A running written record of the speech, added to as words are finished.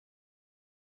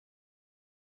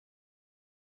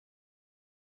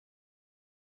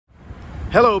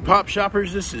Hello Pop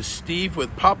Shoppers, this is Steve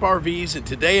with Pop RVs, and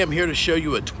today I'm here to show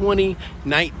you a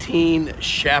 2019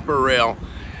 Chaparral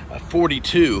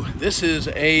 42. This is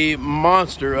a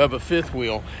monster of a fifth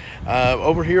wheel.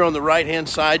 Over here on the right hand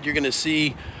side you're going to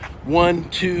see 1,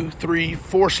 2, 3,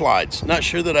 4 slides. Not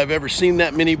sure that I've ever seen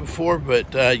that many before,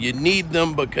 but you need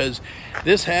them because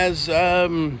this has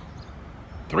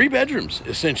 3 bedrooms,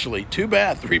 essentially. 2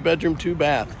 bath, 3 bedroom, 2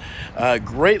 bath.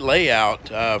 Great layout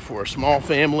for a small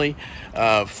family,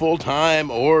 full-time,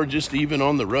 or just even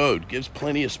on the road. Gives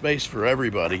plenty of space for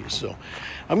everybody. So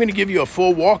I'm going to give you a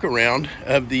full walk around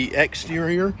of the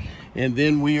exterior, and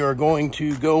then we are going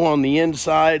to go on the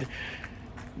inside.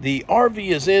 The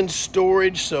RV is in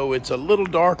storage, so it's a little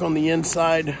dark on the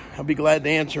inside. I'll be glad to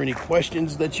answer any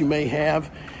questions that you may have.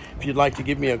 If you'd like to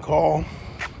give me a call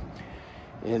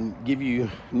and give you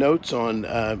notes on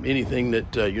anything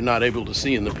that you're not able to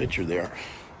see in the picture there.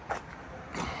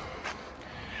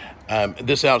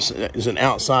 This is an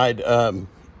outside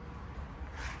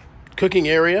cooking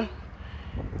area,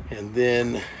 and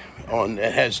then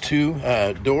it has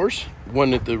 2 doors,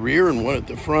 one at the rear and one at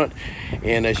the front.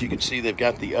 And as you can see, they've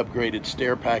got the upgraded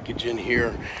stair package in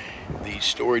here. The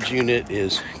storage unit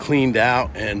is cleaned out,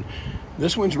 and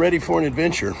this one's ready for an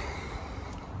adventure.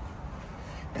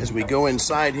 As we go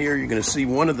inside here, you're going to see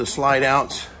one of the slide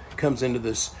outs comes into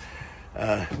this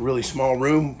really small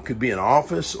room. Could be an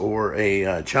office or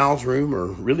a child's room, or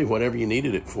really whatever you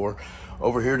needed it for.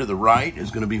 Over here to the right is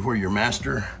going to be where your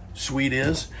master suite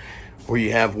is, where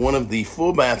you have one of the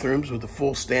full bathrooms with a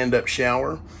full stand-up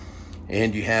shower,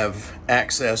 and you have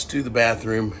access to the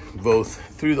bathroom both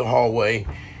through the hallway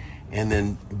and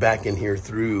then back in here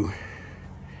through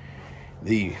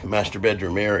the master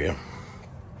bedroom area.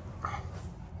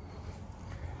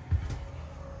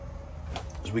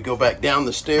 As we go back down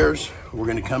the stairs, we're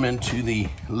going to come into the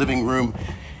living room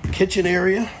kitchen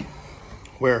area,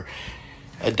 where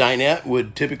a dinette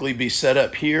would typically be set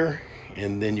up here,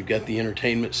 and then you've got the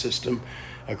entertainment system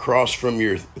across from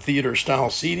your theater style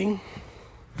seating.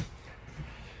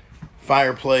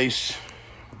 Fireplace,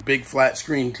 big flat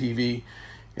screen TV,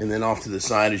 and then off to the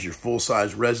side is your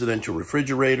full-size residential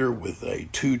refrigerator with a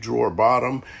 2-drawer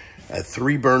bottom, a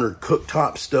 3-burner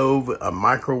cooktop stove, a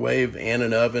microwave, and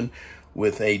an oven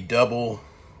with a double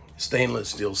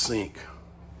stainless steel sink.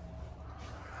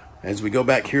 As we go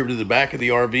back here to the back of the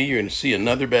RV, you're going to see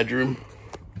another bedroom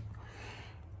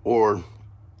or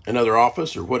another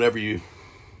office or whatever you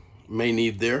may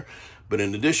need there, but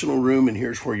an additional room, and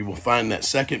here's where you will find that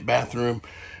second bathroom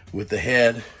with the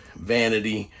head,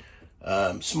 vanity,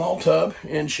 small tub,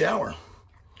 and shower.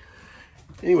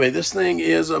 Anyway, this thing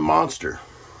is a monster.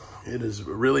 It is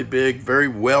really big, very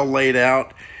well laid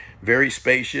out, very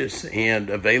spacious, and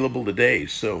available today.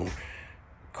 So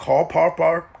call Pop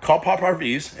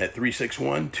RVs at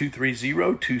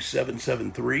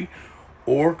 361-230-2773,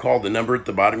 or call the number at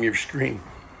the bottom of your screen.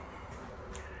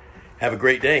 Have a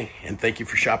great day, and thank you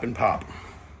for shopping Pop.